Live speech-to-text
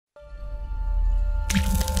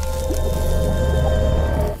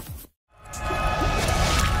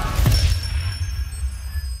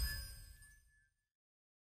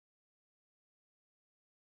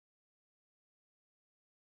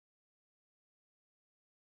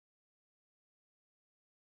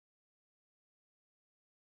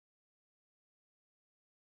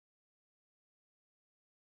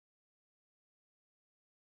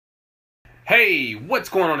Hey, what's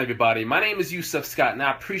going on, everybody? My name is Yusef Scott, and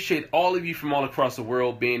I appreciate all of you from all across the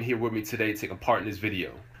world being here with me today, taking part in this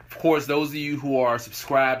video. Of course, those of you who are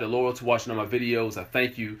subscribed and loyal to watching all my videos, I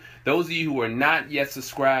thank you. Those of you who are not yet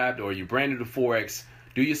subscribed or you're brand new to Forex,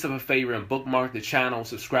 do yourself a favor and bookmark the channel,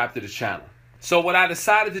 subscribe to the channel. So what I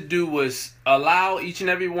decided to do was allow each and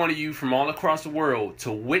every one of you from all across the world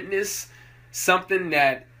to witness something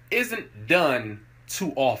that isn't done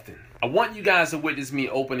too often. I want you guys to witness me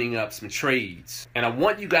opening up some trades, and I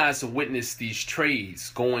want you guys to witness these trades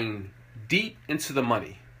going deep into the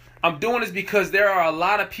money. I'm doing this because there are a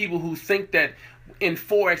lot of people who think that in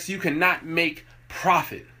Forex you cannot make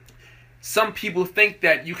profit. Some people think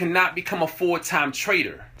that you cannot become a full-time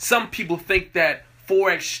trader. Some people think that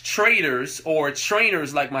Forex traders or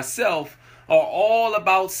trainers like myself are all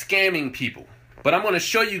about scamming people. But I'm going to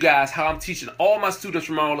show you guys how I'm teaching all my students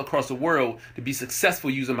from all across the world to be successful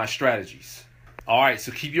using my strategies. All right,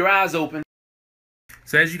 so keep your eyes open.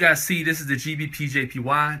 So as you guys see, this is the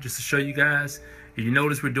GBPJPY, just to show you guys. If you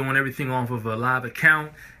notice, we're doing everything off of a live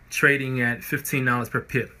account, trading at $15 per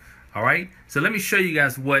pip. All right, so let me show you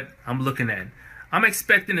guys what I'm looking at. I'm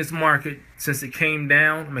expecting this market, since it came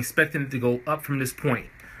down, I'm expecting it to go up from this point.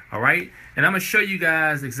 All right, and I'm going to show you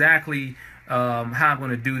guys exactly how I'm going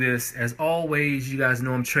to do this. As always, you guys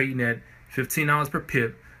know I'm trading at $15 per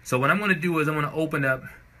pip. So what I'm going to do is I'm going to open up,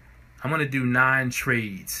 I'm going to do 9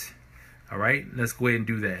 trades. All right, let's go ahead and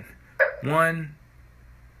do that. 1,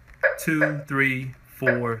 2, 3,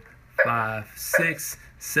 4, 5, 6,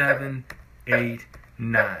 7, 8,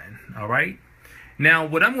 9. All right. Now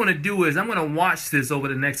what I'm going to do is I'm going to watch this over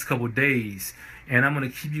the next couple of days, and I'm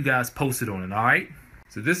going to keep you guys posted on it. All right.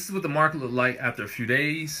 So this is what the market looked like after a few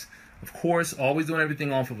days. Of course, always doing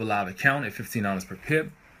everything off of a live account at $15 per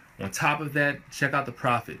pip. On top of that, check out the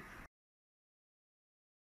profit.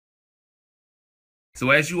 So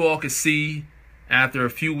as you all can see, after a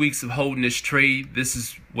few weeks of holding this trade, this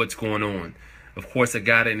is what's going on. Of course, I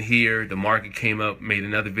got in here, the market came up, made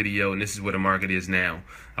another video, and this is where the market is now.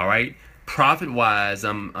 All right, profit-wise,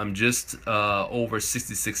 I'm just over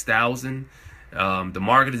 66,000. The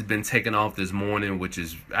market has been taken off this morning, which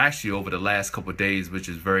is actually over the last couple of days, which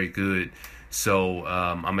is very good. So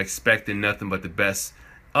I'm expecting nothing but the best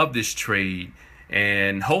of this trade.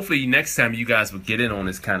 And hopefully next time you guys will get in on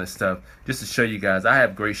this kind of stuff, just to show you guys I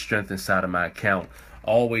have great strength inside of my account.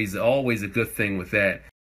 Always a good thing with that.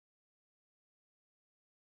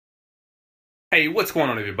 Hey, what's going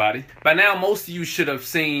on, everybody? By now, most of you should have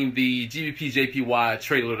seen the GBPJPY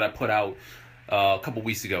trailer that I put out a couple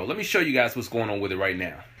weeks ago. Let me show you guys what's going on with it right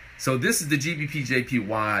now. So this is the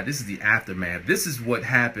GBPJPY. This is the aftermath. This is what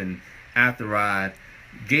happened after I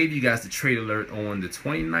gave you guys the trade alert on the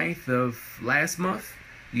 29th of last month.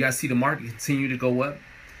 You guys see the market continue to go up.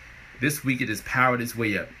 This week it has powered its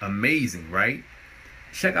way up. Amazing, right?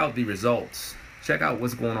 Check out the results. Check out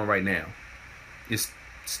what's going on right now. It's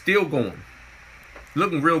still going.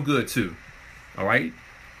 Looking real good too. All right.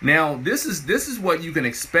 Now, this is what you can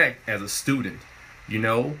expect as a student. You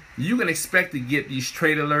know, you can expect to get these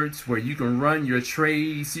trade alerts where you can run your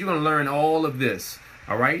trades. You're going to learn all of this.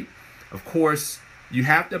 All right. Of course, you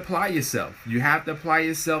have to apply yourself. You have to apply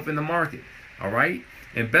yourself in the market. All right.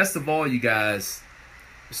 And best of all, you guys,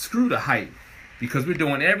 screw the hype, because we're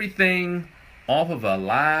doing everything off of a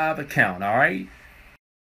live account. All right.